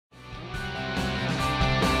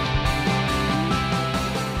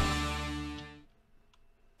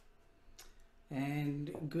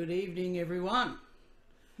Good evening, everyone.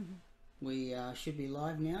 We should be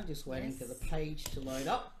live now, just waiting for the page to load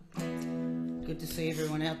up. Good to see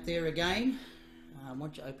everyone out there again. Why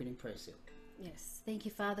don't you open in prayer, Sil? Yes, thank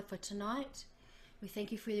you, Father, for tonight. We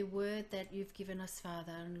thank you for your word that you've given us,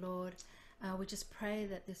 Father. And Lord, we just pray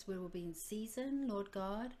that this word will be in season, Lord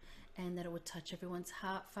God, and that it would touch everyone's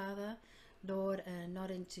heart, Father. Lord, not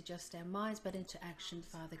into just our minds, but into action,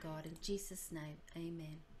 Father God. In Jesus' name,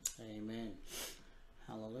 amen. Amen.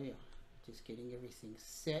 Hallelujah. Just getting everything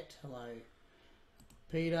set. Hello,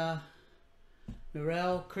 Peter,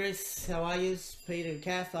 Narelle, Chris, how are yous? Peter and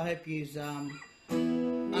Kath, I hope you've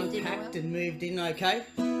unpacked and moved in okay.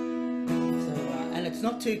 So, and it's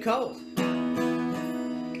not too cold.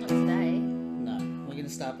 Not today. No, we're going to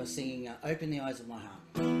start by singing Open the Eyes of My Heart.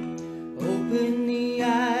 Open the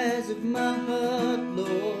eyes of my heart,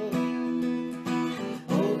 Lord.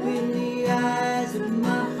 Open the eyes of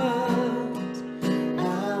my heart.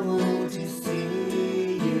 I want to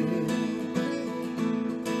see you.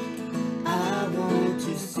 I want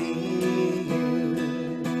to see you.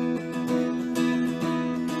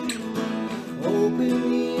 Open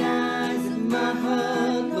the eyes of my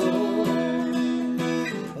heart, Lord.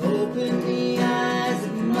 Open the eyes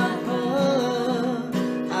of my heart.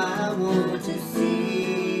 I want to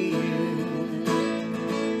see you.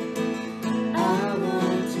 I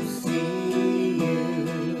want to see you.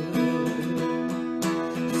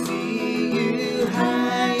 See you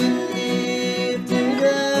high and lifted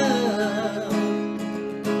up,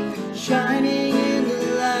 shining in the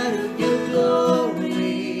light of your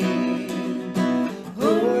glory.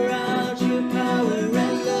 Pour out your power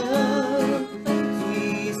and love as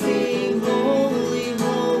we sing holy,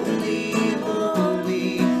 holy,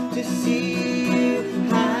 holy. To see you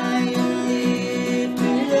high and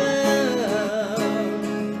lifted up,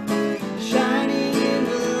 shining in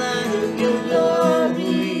the light of your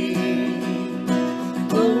glory.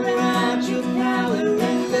 Pour out your power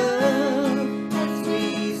and love as we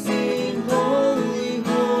sing holy,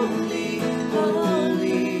 holy,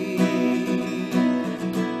 holy.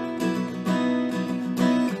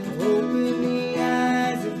 Open the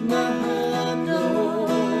eyes of my heart,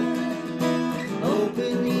 Lord.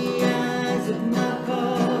 Open the eyes of my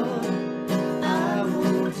heart. I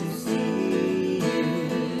want to see you.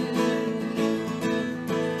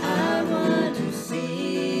 I want to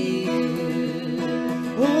see you.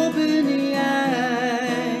 Open the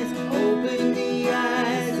eyes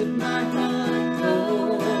of my heart,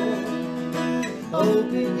 Lord.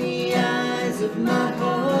 Open the eyes of my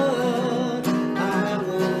heart. I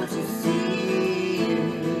want to see you.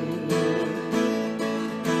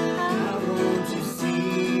 I want to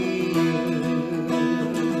see you.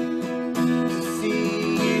 To see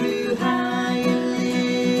you high and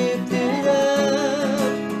lifted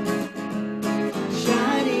up,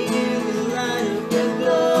 shining in the light of your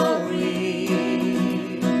glory.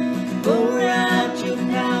 Pour out your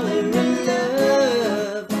power and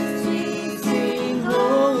love as we sing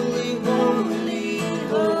holy, holy,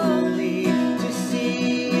 holy. To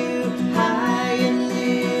see you high and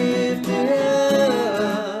lifted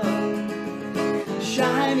up,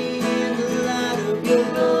 shining in the light of your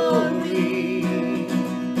glory.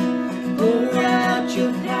 Pour out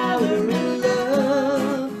your power and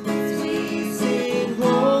love as we sing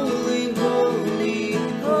holy, holy,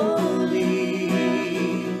 holy.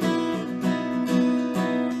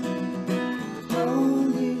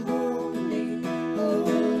 Holy, holy,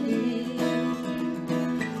 holy.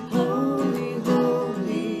 Holy,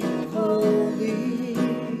 holy, holy.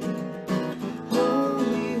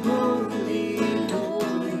 Holy, holy,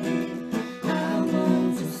 holy. I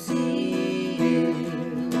want to see you.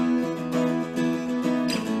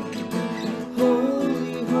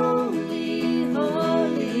 Holy, holy,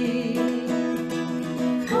 holy.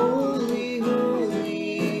 Holy,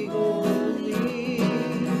 holy, holy.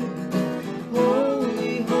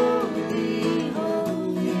 Holy, holy,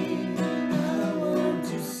 holy. I want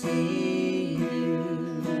to see you.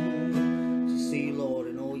 To see you, Lord,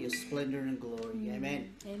 in all your splendor and glory.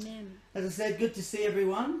 Amen. Amen. As I said, good to see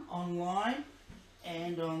everyone online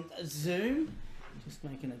and on Zoom. Just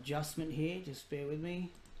make an adjustment here, just bear with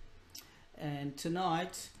me. And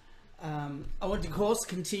tonight, I want to, of course,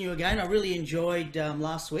 continue again. I really enjoyed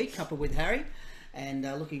last week, coupled with Harry, and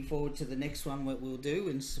looking forward to the next one, what we'll do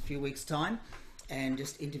in a few weeks' time, and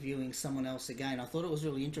just interviewing someone else again. I thought it was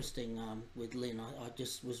really interesting with Lynn. I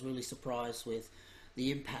just was really surprised with the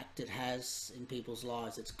impact it has in people's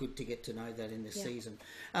lives. It's good to get to know that in this season.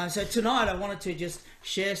 So tonight I wanted to just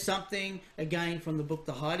share something again from the book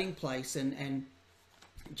The Hiding Place, and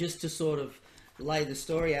just to sort of lay the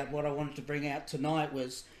story out, what I wanted to bring out tonight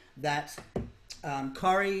was that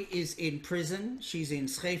Corrie is in prison. She's in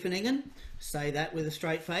Scheveningen. Say that with a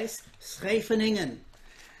straight face. Scheveningen.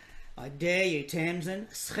 I dare you, Tamsin.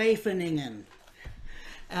 Scheveningen.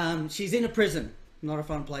 She's in a prison. Not a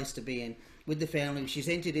fun place to be in. With the family, she's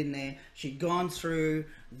entered in there. She'd gone through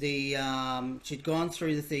the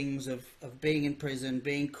things of being in prison,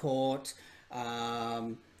 being caught,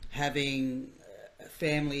 having a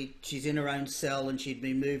family. She's in her own cell, and she'd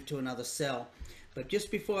been moved to another cell. But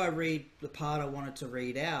just before I read the part I wanted to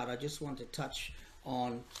read out, I just want to touch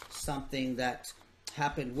on something that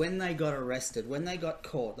happened when they got arrested, when they got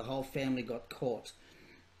caught. The whole family got caught.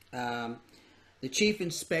 The chief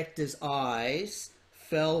inspector's eyes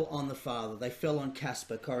fell on the father. They fell on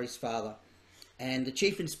Casper, Corrie's father. And the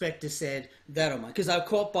chief inspector said, that on my... Because they were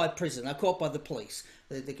caught by prison. They were caught by the police.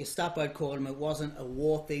 The Gestapo had caught them. It wasn't a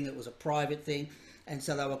war thing. It was a private thing. And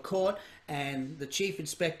so they were caught. And the chief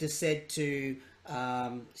inspector said to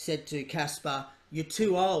Casper, you're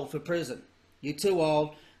too old for prison. You're too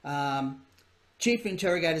old. Chief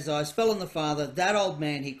interrogator's eyes fell on the father. That old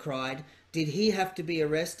man, he cried. Did he have to be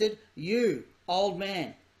arrested? You, old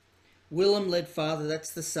man. Willem led father,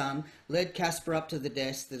 that's the son, led Casper up to the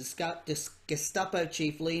desk. The Gestapo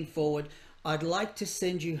chief leaned forward. I'd like to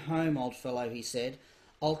send you home, old fellow, he said.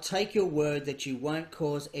 I'll take your word that you won't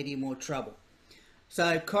cause any more trouble.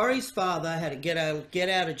 So Corrie's father had a get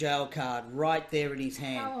out of jail card right there in his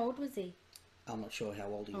hand. How old was he? I'm not sure how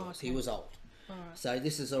old he was. Okay. He was old. All right. So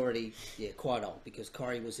this is already, quite old, because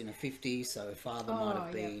Corrie was in her 50s, so her father might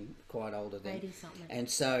have been quite older then. 80-something. And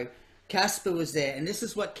so Casper was there, and this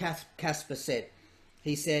is what Casper said.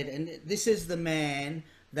 He said, and this is the man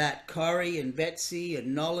that Corrie and Betsy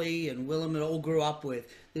and Nolly and Willem all grew up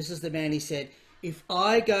with. This is the man, he said, if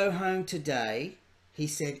I go home today, he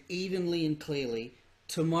said evenly and clearly,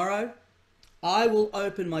 tomorrow I will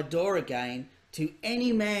open my door again to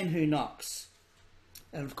any man who knocks.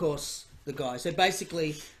 And of course, the guy. So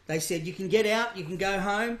basically, they said, you can get out, you can go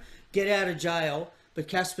home, get out of jail. But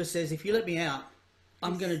Casper says, if you let me out,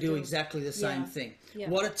 I'm going to do exactly the same thing. Yeah.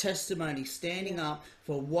 What a testimony, standing up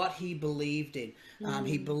for what he believed in.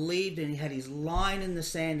 He believed, and he had his line in the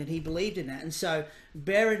sand, and he believed in that. And so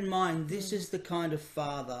bear in mind, this is the kind of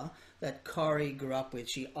father that Corrie grew up with.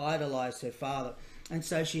 She idolized her father. And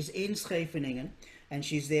so she's in Scheveningen, and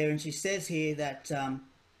she's there, and she says here that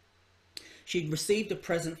she'd received a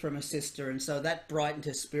present from her sister, and so that brightened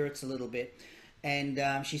her spirits a little bit.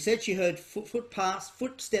 And she said she heard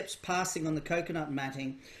footsteps passing on the coconut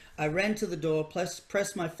matting. I ran to the door,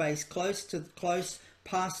 pressed my face close,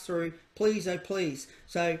 passed through. Please, oh please.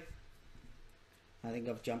 So I think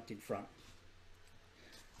I've jumped in front.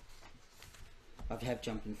 I have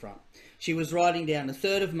jumped in front. She was writing down the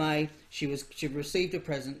 3rd of May. She received a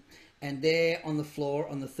present, and there on the floor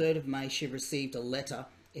on the 3rd of May she received a letter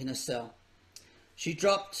in her cell.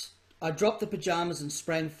 I dropped the pyjamas and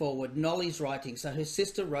sprang forward. Nolly's writing, so her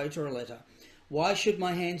sister wrote her a letter. Why should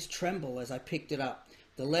my hands tremble as I picked it up?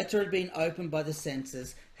 The letter had been opened by the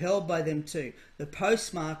censors, held by them too. The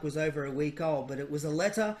postmark was over a week old, but it was a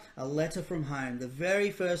letter from home, the very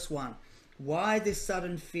first one. Why this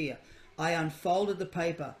sudden fear? I unfolded the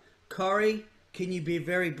paper. Corrie, can you be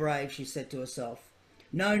very brave, she said to herself.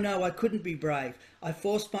 No, I couldn't be brave. I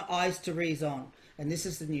forced my eyes to read on. And this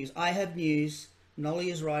is the news. I have news.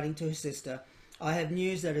 Nolly is writing to her sister. I have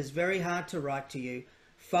news that is very hard to write to you.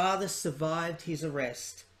 Father survived his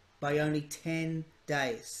arrest by only 10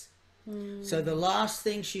 days. So the last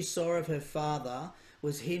thing she saw of her father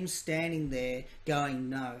was him standing there going,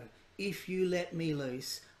 no, if you let me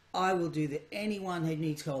loose, I will do that. Anyone who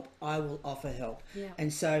needs help, I will offer help. Yeah.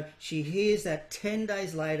 And so she hears that 10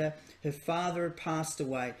 days later, her father had passed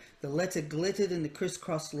away. The letter glittered in the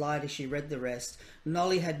crisscross light as she read the rest.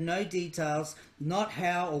 Nolly had no details, not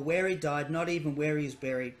how or where he died, not even where he was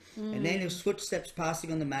buried. And then his footsteps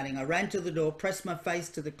passing on the matting. I ran to the door, pressed my face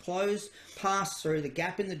to the closed pass-through, the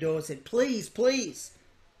gap in the door, said, please, please.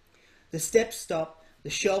 The steps stopped. The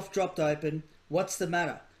shelf dropped open. What's the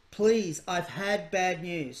matter? Please, I've had bad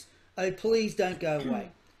news. Oh, please don't go away.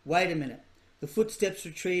 Wait a minute. The footsteps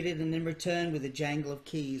retreated and then returned with a jangle of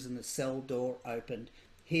keys, and the cell door opened.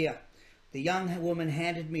 Here. The young woman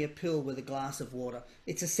handed me a pill with a glass of water.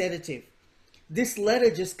 It's a sedative. This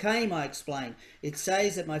letter just came, I explained. It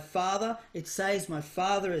says my father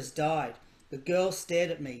has died. The girl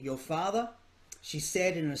stared at me. Your father? She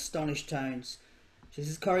said in astonished tones.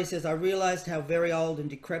 Corrie says, I realised how very old and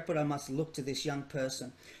decrepit I must look to this young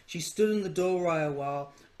person. She stood in the doorway a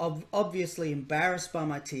while, obviously embarrassed by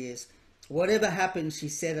my tears. Whatever happened, she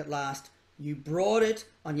said at last, you brought it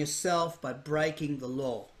on yourself by breaking the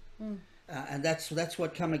law. And that's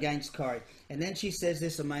what come against Corrie. And then she says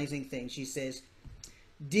this amazing thing. She says,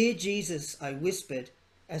 "Dear Jesus," I whispered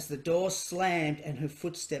as the door slammed and her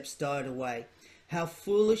footsteps died away. "How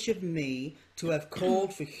foolish of me to have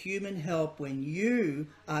called for human help when you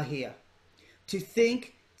are here. To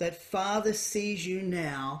think that Father sees you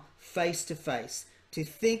now face to face. To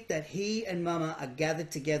think that he and Mama are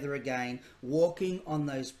gathered together again, walking on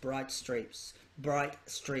those bright streets.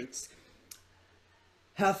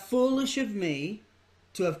 How foolish of me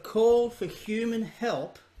to have called for human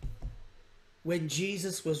help when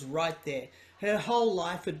Jesus was right there." Her whole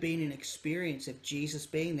life had been an experience of Jesus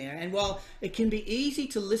being there. And while it can be easy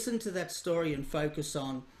to listen to that story and focus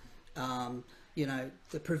on,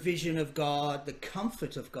 the provision of God, the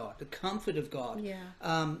comfort of God,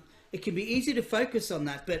 Yeah. it can be easy to focus on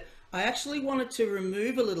that. But I actually wanted to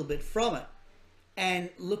remove a little bit from it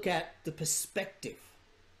and look at the perspective,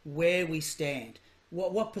 where we stand.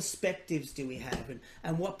 What perspectives do we have,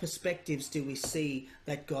 and what perspectives do we see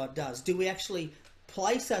that God does? Do we actually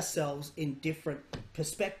place ourselves in different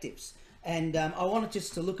perspectives? And I wanted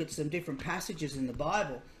just to look at some different passages in the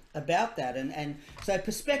Bible about that. And so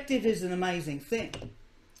perspective is an amazing thing.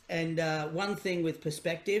 And one thing with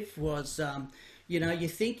perspective was, you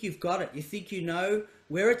think you've got it. You think you know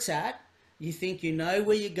where it's at. You think you know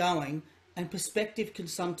where you're going. And perspective can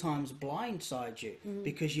sometimes blindside you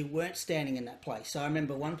because you weren't standing in that place. So I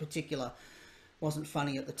remember one particular, wasn't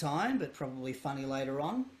funny at the time, but probably funny later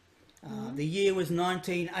on. The year was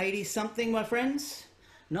 1980 something, my friends.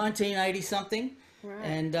 1980 something. Right.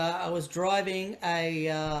 And I was driving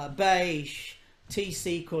a beige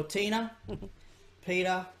TC Cortina.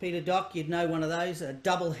 Peter Doc, you'd know one of those, a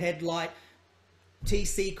double headlight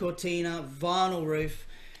TC Cortina, vinyl roof.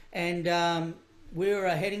 And we were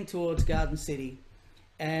heading towards Garden City,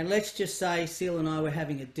 and let's just say Seal and I were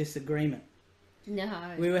having a disagreement. No.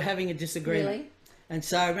 We were having a disagreement. Really? And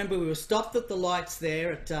so I remember we were stopped at the lights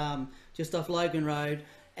there at just off Logan Road,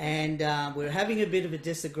 and we were having a bit of a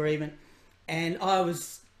disagreement, and I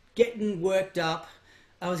was getting worked up.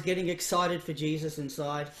 I was getting excited for Jesus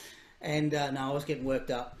inside, and I was getting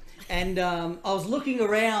worked up. And I was looking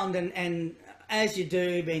around, and as you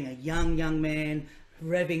do, being a young man,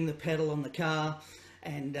 revving the pedal on the car,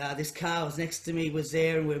 and this car was next to me, was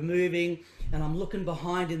there, and we're moving, and I'm looking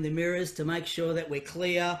behind in the mirrors to make sure that we're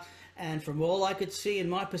clear, and from all I could see in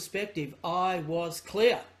my perspective, I was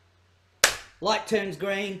clear. Light turns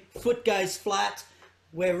green, foot goes flat,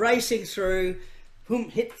 we're racing through,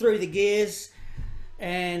 hit through the gears,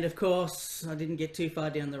 and of course I didn't get too far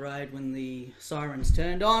down the road when the sirens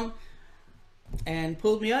turned on and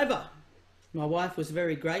pulled me over. My wife was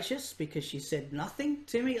very gracious because she said nothing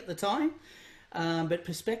to me at the time, but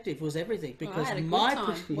perspective was everything. Because I had a good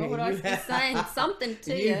time. What would I be saying? Something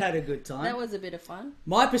to you. You had a good time. That was a bit of fun.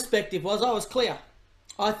 My perspective was I was clear.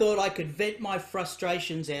 I thought I could vent my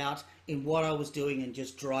frustrations out in what I was doing and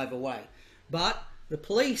just drive away. But the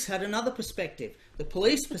police had another perspective. The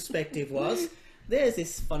police perspective was, there's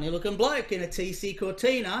this funny looking bloke in a TC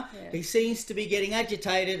Cortina. Yeah. He seems to be getting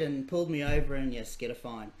agitated, and pulled me over, and yes, get a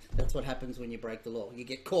fine. That's what happens when you break the law. You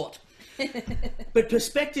get caught. But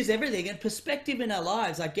perspective is everything. And perspective in our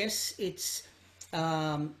lives, I guess it's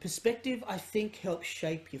perspective, I think, helps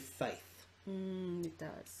shape your faith. It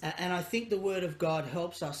does. And I think the Word of God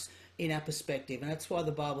helps us in our perspective. And that's why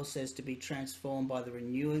the Bible says to be transformed by the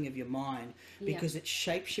renewing of your mind, because it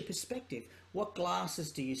shapes your perspective. What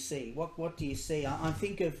glasses do you see? What do you see? I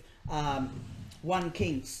think of 1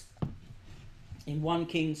 Kings. In 1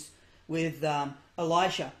 Kings with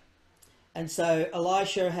Elisha. And so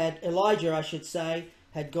Elijah had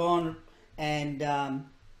gone and I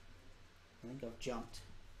think I've jumped.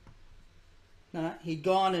 No, he'd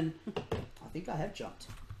gone and I think I have jumped.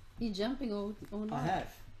 You're jumping all night. I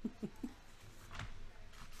have.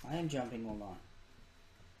 I am jumping all night.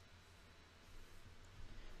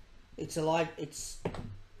 It's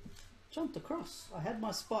jumped across. I had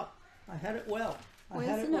my spot. I had it well. I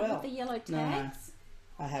had it Isn't it well. with the yellow tags?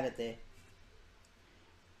 No, I had it there.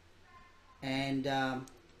 And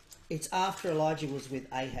it's after Elijah was with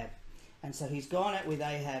Ahab. And so he's gone out with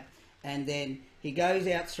Ahab, and then he goes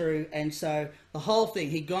out through, and so the whole thing,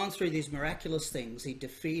 he'd gone through these miraculous things. He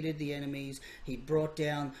defeated the enemies. He brought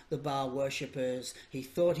down the Baal worshippers. He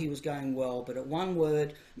thought he was going well, but at one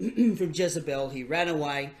word from Jezebel, he ran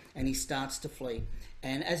away and he starts to flee.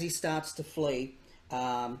 And as he starts to flee,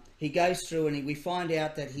 he goes through and we find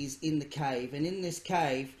out that he's in the cave. And in this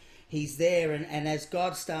cave, he's there, and as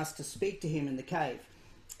God starts to speak to him in the cave,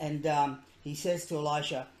 and he says to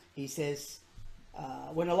Elisha, he says,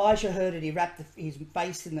 when Elisha heard it, he wrapped his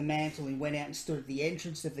face in the mantle and went out and stood at the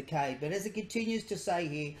entrance of the cave. But as it continues to say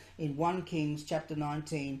here in 1 Kings chapter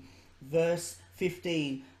 19, verse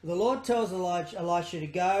 15. The Lord tells Elisha to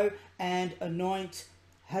go and anoint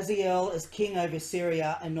Hazael as king over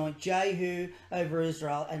Syria, anoint Jehu over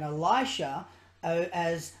Israel, and Elisha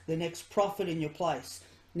as the next prophet in your place.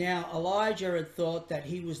 Now, Elijah had thought that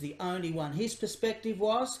he was the only one. His perspective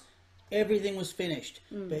was everything was finished,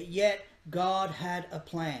 but yet God had a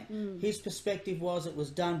plan. His perspective was it was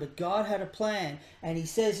done, but God had a plan, and he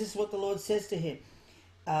says, this is what the Lord says to him.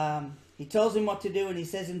 He tells him what to do, and he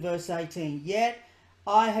says in verse 18, "Yet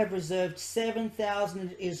I have reserved 7,000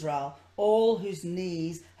 in Israel, all whose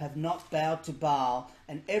knees have not bowed to Baal,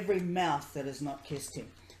 and every mouth that has not kissed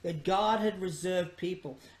him." That God had reserved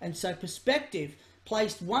people. And so perspective,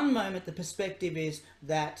 placed one moment, the perspective is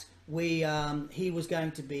that he was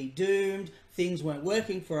going to be doomed, things weren't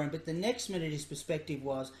working for him, but the next minute his perspective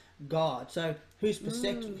was God. So whose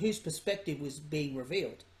perspective was being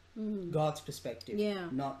revealed? God's perspective,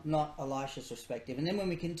 not Elisha's perspective. And then when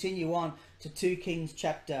we continue on to 2 Kings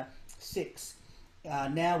chapter 6,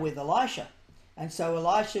 now with Elisha. And so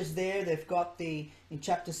Elisha's there, they've got in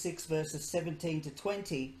chapter 6 verses 17 to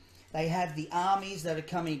 20, they have the armies that are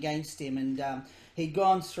coming against him, and he'd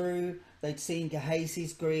gone through, they'd seen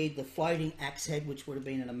Gehazi's greed, the floating axe head, which would have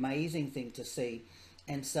been an amazing thing to see.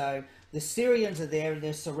 And so the Syrians are there and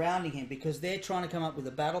they're surrounding him because they're trying to come up with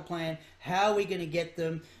a battle plan. How are we going to get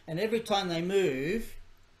them? And every time they move,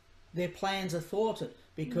 their plans are thwarted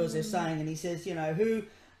because they're saying, and he says, you know, who's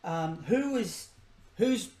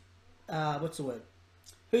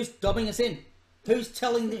dobbing us in? Who's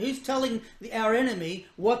telling our enemy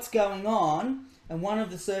what's going on? And one of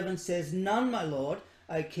the servants says, "None, my lord,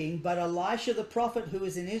 O king, but Elisha the prophet who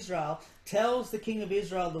is in Israel tells the king of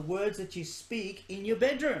Israel the words that you speak in your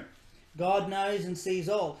bedroom. God knows and sees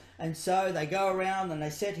all." And so they go around and they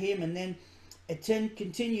set him, and then it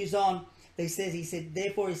continues on. He said,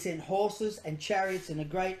 "Therefore he sent horses and chariots and a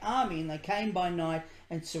great army, and they came by night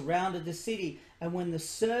and surrounded the city. And when the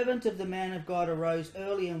servant of the man of God arose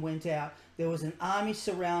early and went out, there was an army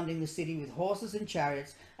surrounding the city with horses and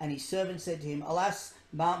chariots. And his servant said to him, 'Alas,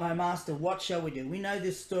 my master, what shall we do?'" We know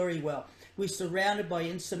this story well. We're surrounded by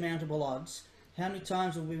insurmountable odds. How many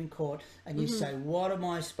times have we been caught? And you say, "What am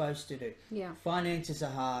I supposed to do?" Yeah. Finances are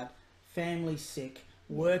hard. Family's sick.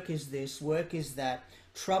 Work is this. Work is that.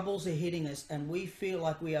 Troubles are hitting us, and we feel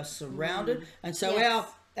like we are surrounded. And so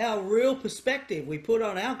our real perspective, we put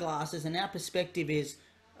on our glasses, and our perspective is,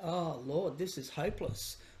 "Oh, Lord, this is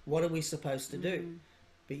hopeless. What are we supposed to do?"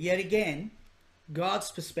 But yet again,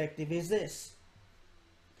 God's perspective is this.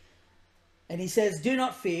 And he says, "Do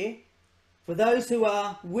not fear, for those who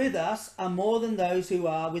are with us are more than those who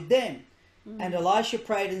are with them." And Elisha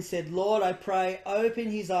prayed and said, "Lord, I pray, open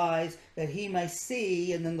his eyes that he may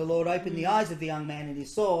see." And then the Lord opened the eyes of the young man, and he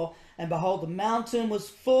saw. And behold, the mountain was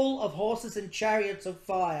full of horses and chariots of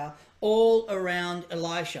fire all around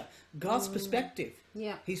Elisha. God's perspective.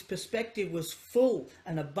 Yeah. His perspective was full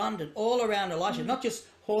and abundant all around Elisha, not just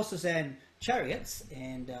horses and chariots.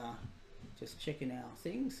 And just checking our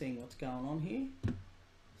things, seeing what's going on here.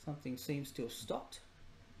 Something seems to have stopped.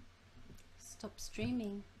 Stop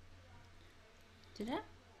streaming. Did it?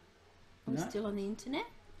 I'm No. still on the internet.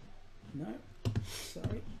 No,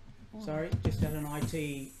 sorry, just had an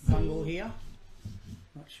IT bungle here.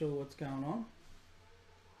 Not sure what's going on.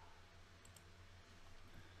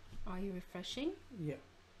 Are you refreshing? Yeah.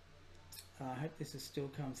 I hope this has still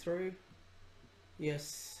come through.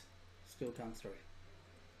 Yes, still come through.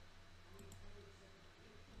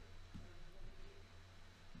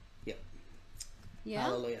 Yep. Yeah.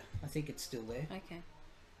 Hallelujah. I think it's still there. Okay.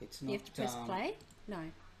 It's not. You have to press play?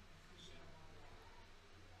 No.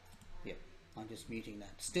 Yep. I'm just muting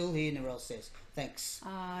that. Still here, Narelle says. Thanks.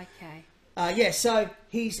 Okay. Yeah, so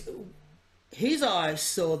his eyes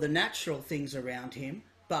saw the natural things around him,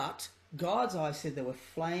 but God's eyes said there were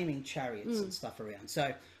flaming chariots and stuff around.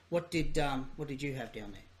 So what did you have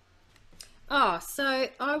down there? Oh, so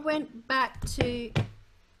I went back to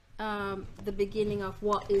the beginning of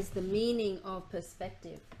what is the meaning of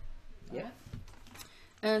perspective. Yeah. Right?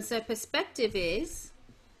 And so perspective is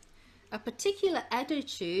a particular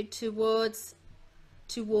attitude towards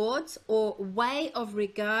or way of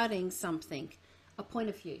regarding something, a point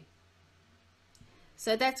of view.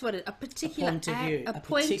 So that's what a particular point of view, a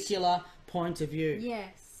particular point of view.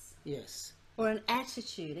 Yes. Yes. Or an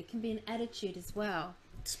attitude. It can be an attitude as well.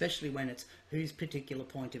 Especially when it's whose particular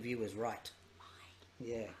point of view is right.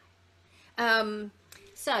 Yeah.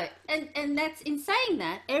 So, and that's, in saying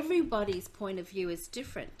that, everybody's point of view is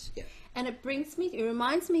different. Yeah. And it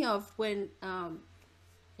reminds me of when,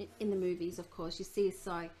 in the movies, of course, you see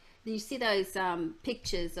those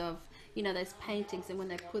pictures of, those paintings, and when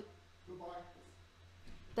they put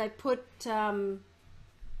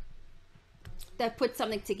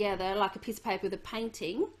something together, like a piece of paper with a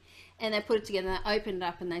painting, and they put it together and they open it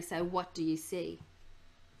up and they say, "What do you see?"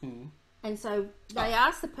 And so they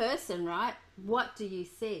ask the person, right, "What do you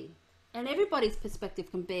see?" And everybody's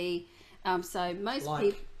perspective can be, so most like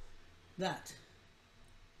people... that.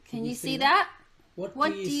 Can you see that? What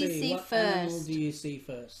do you see first? What animal do you see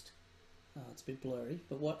first? Oh, it's a bit blurry,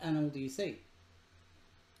 but what animal do you see?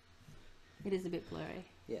 It is a bit blurry.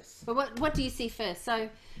 Yes. But what do you see first? So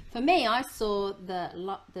for me, I saw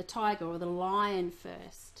the tiger or the lion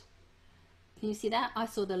first. Can you see that? I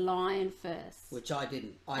saw the lion first. Which I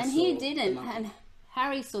didn't. He didn't. And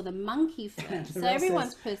Harry saw the monkey first. So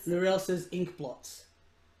everyone's Narelle says ink blots.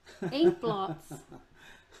 Ink blots.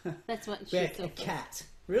 That's what she saw. A cat.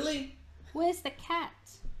 Really? Where's the cat?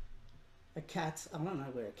 A cat. I don't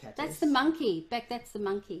know where a cat is. That's the monkey. That's the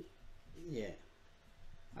monkey. Yeah.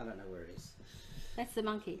 I don't know where it is. That's the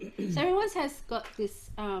monkey. So everyone has got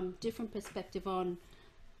this different perspective on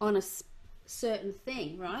a certain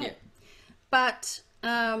thing, right? Yeah. But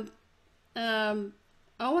I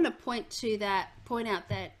want to point out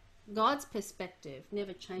that God's perspective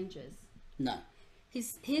never changes. No.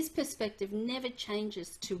 His perspective never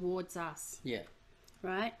changes towards us. Yeah.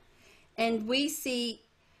 Right? And we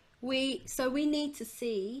need to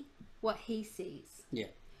see what he sees. Yeah.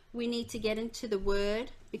 We need to get into the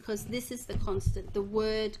word, because this is the constant. The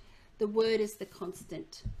word is the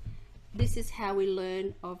constant. This is how we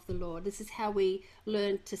learn of the Lord. This is how we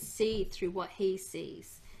learn to see through what he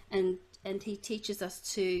sees. And he teaches us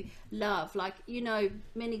to love. Like,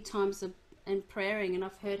 many times in praying, and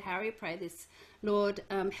I've heard Harry pray this, Lord,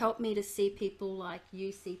 help me to see people like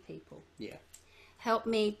you see people. Yeah. Help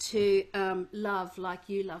me to love like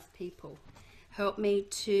you love people. Help me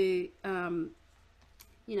to, and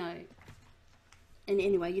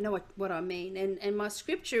anyway, you know what I mean. And my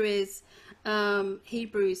scripture is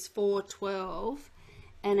Hebrews 4:12,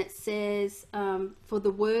 and it says, for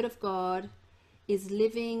the word of God is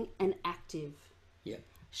living and active,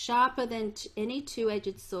 sharper than any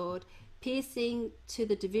two-edged sword, piercing to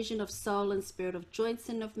the division of soul and spirit, of joints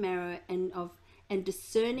and of marrow, and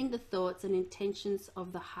discerning the thoughts and intentions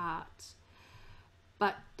of the heart.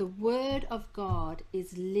 But the word of God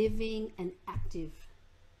is living and active.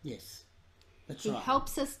 Yes, that's right. He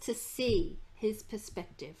helps us to see his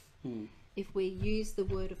perspective if we use the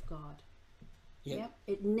word of God. Yep.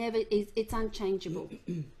 It never is. It's unchangeable.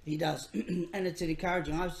 He does. And it's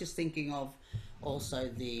encouraging. I was just thinking of also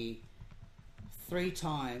the 3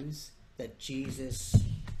 times that Jesus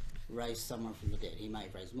raised someone from the dead. He may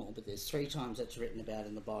have raised more, but there's 3 times that's written about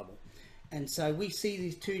in the Bible. And so we see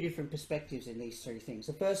these 2 different perspectives in these 3 things.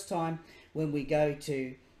 The first time when we go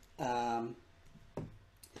to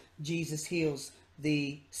Jesus heals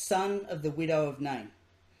the son of the widow of Nain.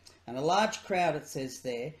 And a large crowd, it says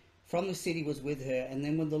there, from the city was with her. And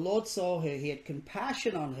then when the Lord saw her, he had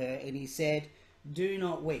compassion on her, and he said, "Do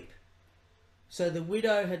not weep." So the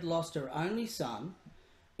widow had lost her only son.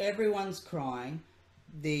 Everyone's crying.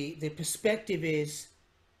 The perspective is,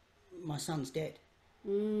 my son's dead.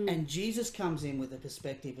 And Jesus comes in with a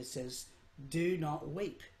perspective that says, "Do not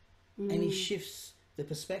weep." And he shifts the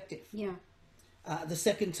perspective. Yeah. The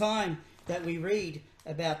second time that we read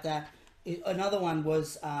about that, another one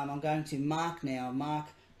was, I'm going to Mark now, Mark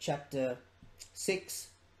chapter 6.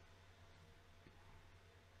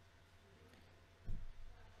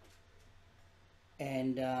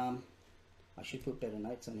 And I should put better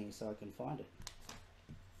notes on here so I can find it.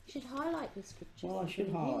 You should highlight the scriptures. Well, I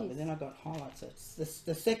should highlight, but then I got highlights. So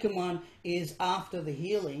the second one is after the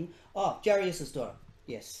healing. Oh, Jairus' daughter.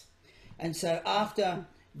 Yes. And so after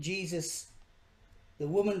Jesus, the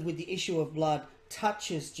woman with the issue of blood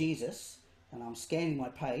touches Jesus, and I'm scanning my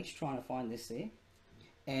page trying to find this there,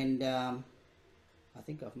 and I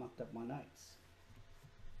think I've mucked up my notes.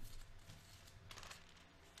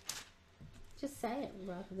 Just say it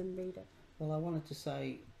rather than read it. Well, I wanted to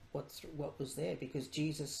say what was there, because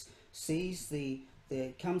Jesus sees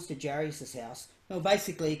comes to Jairus' house. Well,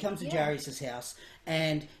 basically, he comes to Jairus' house,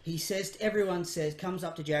 and he says, comes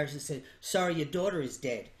up to Jairus and says, "Sorry, your daughter is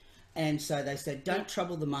dead." And so they said, "Don't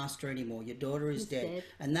trouble the master anymore. Your daughter is dead."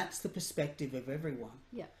 And that's the perspective of everyone.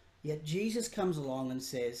 Yeah. Yet Jesus comes along and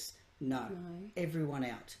says, no. Everyone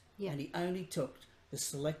out. Yeah. And he only took the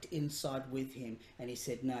select inside with him, and he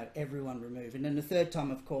said, "No, everyone remove." And then the third time,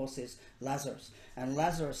 of course, is Lazarus. And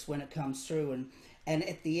Lazarus, when it comes through, and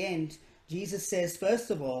at the end, Jesus says, first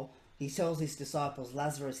of all, he tells his disciples,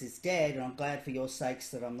 "Lazarus is dead, and I'm glad for your sakes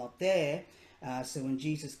that I'm not there." So when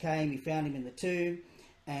Jesus came, he found him in the tomb,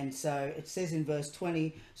 And so it says in verse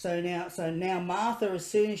 20, so now Martha, as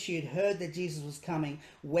soon as she had heard that Jesus was coming,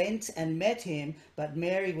 went and met him, but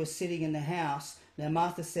Mary was sitting in the house. Now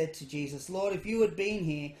Martha said to Jesus, Lord, if you had been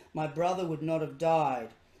here, my brother would not have died.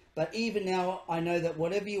 But even now I know that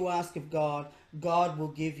whatever you ask of God, God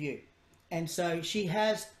will give you. And so she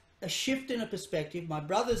has a shift in her perspective. My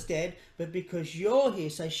brother's dead, but because you're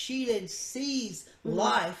here. So she then sees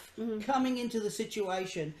life coming into the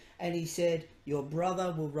situation, and he said, your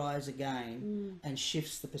brother will rise again, and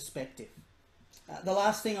shifts the perspective. The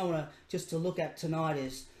last thing I want to look at tonight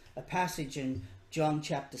is a passage in John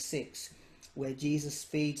chapter 6, where Jesus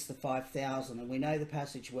feeds the 5,000, and we know the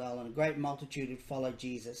passage well, and a great multitude had followed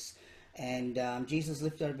Jesus. And Jesus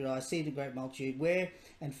lifted up his eyes, seeing a great multitude,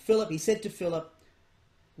 he said to Philip,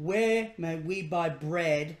 where may we buy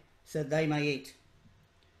bread so they may eat?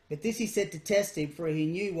 But this he said to test him, for he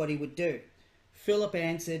knew what he would do. Philip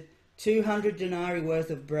answered, 200 denarii worth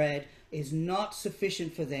of bread is not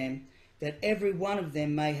sufficient for them, that every one of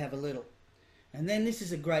them may have a little. And then this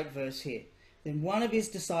is a great verse here. Then one of his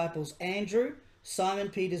disciples, Andrew, Simon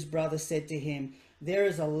Peter's brother, said to him, there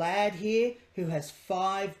is a lad here who has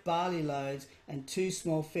 5 barley loaves and 2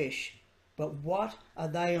 small fish. But what are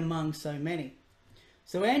they among so many?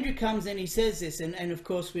 So Andrew comes in, he says this, and of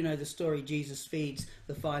course we know the story, Jesus feeds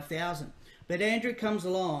the 5,000. But Andrew comes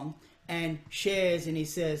along and shares, and he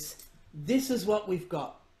says, this is what we've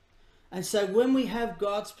got. And so when we have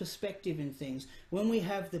God's perspective in things, when we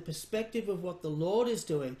have the perspective of what the Lord is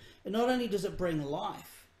doing, not only does it bring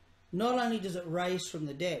life, not only does it raise from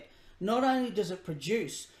the dead, not only does it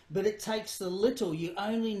produce, but it takes the little. You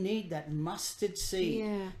only need that mustard seed.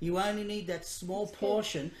 Yeah. You only need that small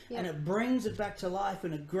portion, yeah. and it brings it back to life,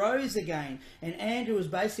 and it grows again. And Andrew is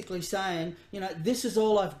basically saying, this is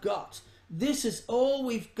all I've got. This is all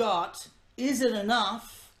we've got. Is it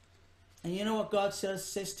enough? And you know what God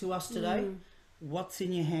says to us today? What's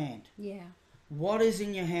in your hand? Yeah. What is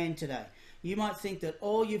in your hand today? You might think that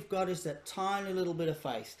all you've got is that tiny little bit of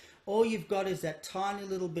faith. All you've got is that tiny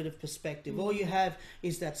little bit of perspective. All you have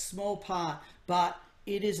is that small part, but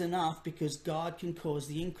it is enough because God can cause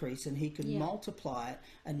the increase, and he can multiply it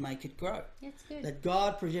and make it grow. That's good. That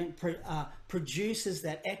God produces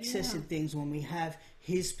that excess in things when we have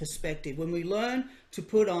his perspective, when we learn to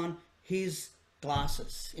put on his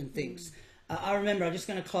glasses in things. I remember, I'm just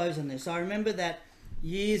going to close on this. I remember that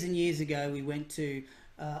years and years ago we went to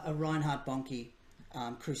a Reinhard Bonnke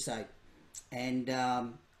crusade, and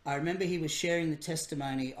I remember he was sharing the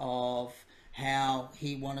testimony of how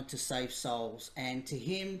he wanted to save souls, and to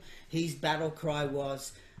him his battle cry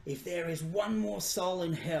was, if there is one more soul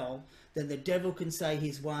in hell, then the devil can say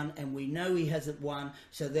he's won, and we know he hasn't won,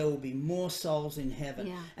 so there will be more souls in heaven.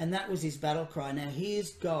 Yeah. And that was his battle cry. Now his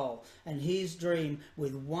goal and his dream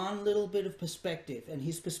with one little bit of perspective, and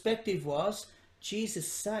his perspective was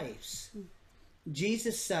Jesus saves.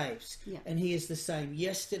 Jesus saves, and he is the same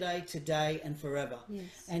yesterday, today, and forever. Yes.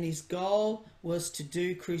 And his goal was to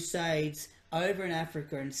do crusades over in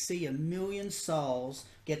Africa and see 1 million souls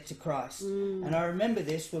get to Christ. And I remember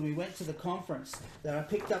this when we went to the conference, that I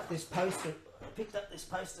picked up this poster. That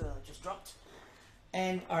I just dropped.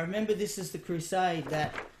 And I remember this is the crusade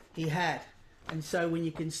that he had. And so when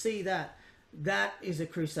you can see that, that is a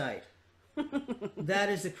crusade. That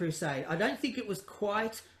is a crusade. I don't think it was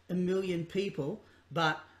quite 1 million people,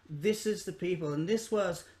 but this is the people. And this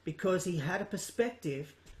was because he had a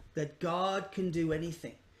perspective that God can do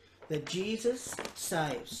anything, that Jesus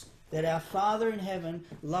saves, that our Father in heaven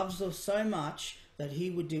loves us so much that he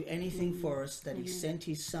would do anything for us, that he sent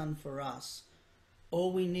his Son for us.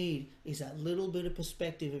 All we need is that little bit of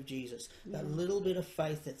perspective of Jesus, that little bit of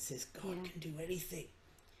faith that says God can do anything.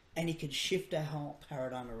 And he can shift our whole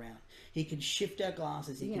paradigm around. He can shift our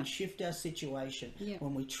glasses. He can shift our situation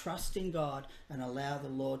when we trust in God and allow the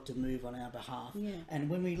Lord to move on our behalf. And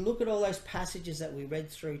when we look at all those passages that we read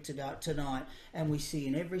through tonight, and we see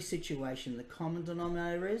in every situation the common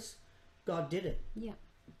denominator is God did it. Yeah.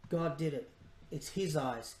 God did it. It's his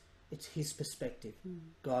eyes. It's his perspective.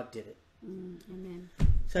 God did it. Amen.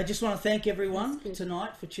 So I just want to thank everyone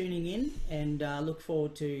tonight for tuning in, and look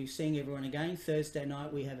forward to seeing everyone again. Thursday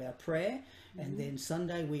night we have our prayer, and then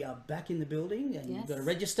Sunday we are back in the building, and you've got to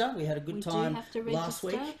register. We had a good time last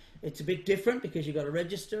week. It's a bit different because you've got to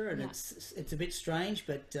register, and it's a bit strange,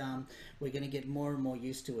 but we're going to get more and more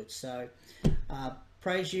used to it. So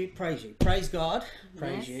praise you, praise God,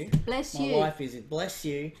 praise you. Bless you. My wife is it. Bless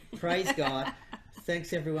you, praise God.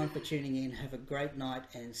 Thanks everyone for tuning in. Have a great night,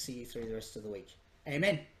 and see you through the rest of the week.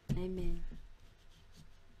 Amen. Amen.